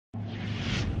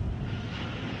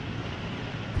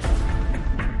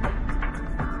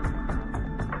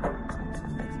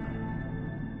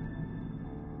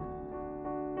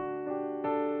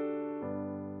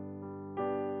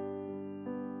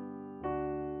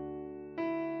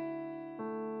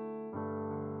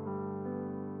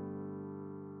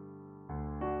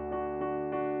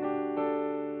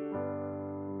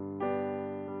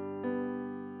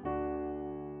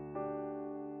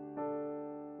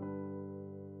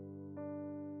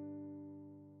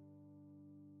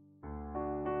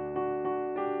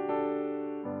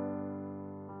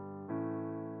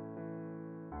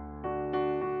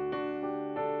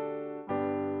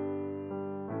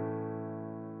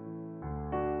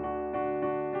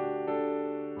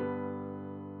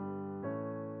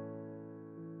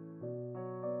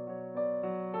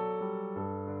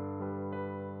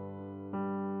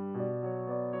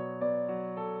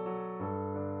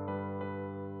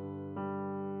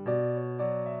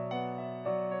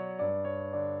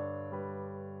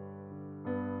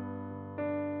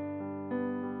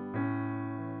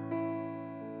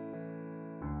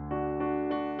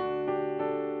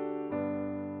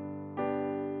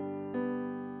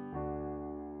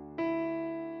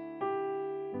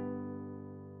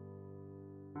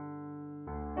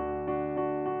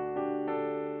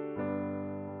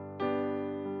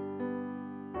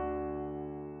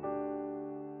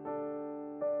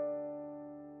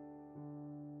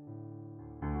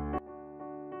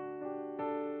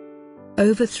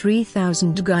Over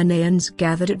 3,000 Ghanaians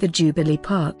gathered at the Jubilee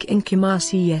Park in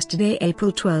Kumasi yesterday,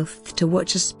 April 12, to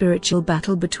watch a spiritual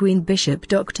battle between Bishop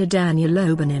Dr. Daniel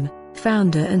Obanim,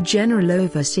 founder and general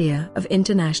overseer of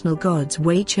International God's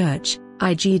Way Church,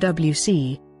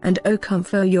 IGWC, and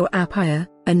Okomfo Appiah,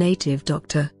 a native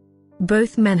doctor.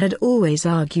 Both men had always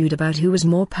argued about who was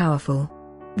more powerful.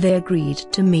 They agreed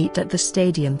to meet at the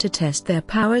stadium to test their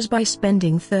powers by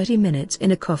spending 30 minutes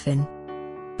in a coffin.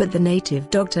 But the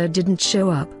native doctor didn't show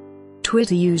up.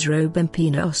 Twitter user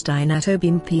Obimpina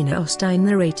Ostein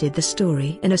narrated the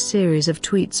story in a series of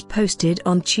tweets posted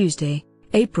on Tuesday,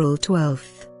 April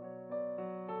 12.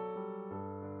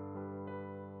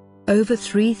 Over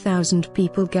 3,000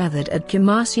 people gathered at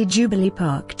Kumasi Jubilee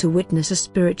Park to witness a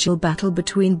spiritual battle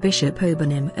between Bishop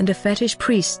Obanim and a fetish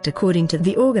priest. According to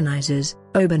the organizers,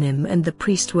 Obanim and the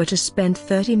priest were to spend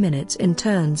 30 minutes in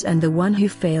turns, and the one who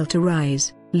failed to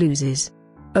rise, loses.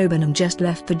 Obanim just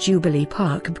left the Jubilee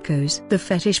Park because the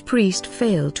fetish priest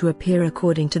failed to appear.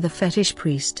 According to the fetish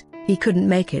priest, he couldn't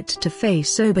make it to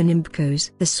face Obanim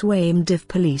because the Swaim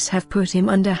police have put him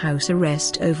under house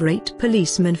arrest. Over 8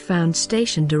 policemen found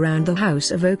stationed around the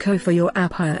house of Okomfo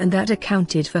Appiah, and that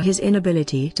accounted for his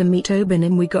inability to meet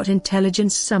Obanim. We got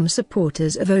intelligence some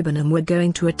supporters of Obanim were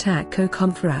going to attack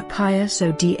Okomfo Appiah,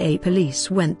 so DA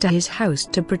police went to his house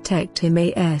to protect him.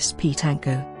 ASP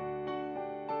Tanko.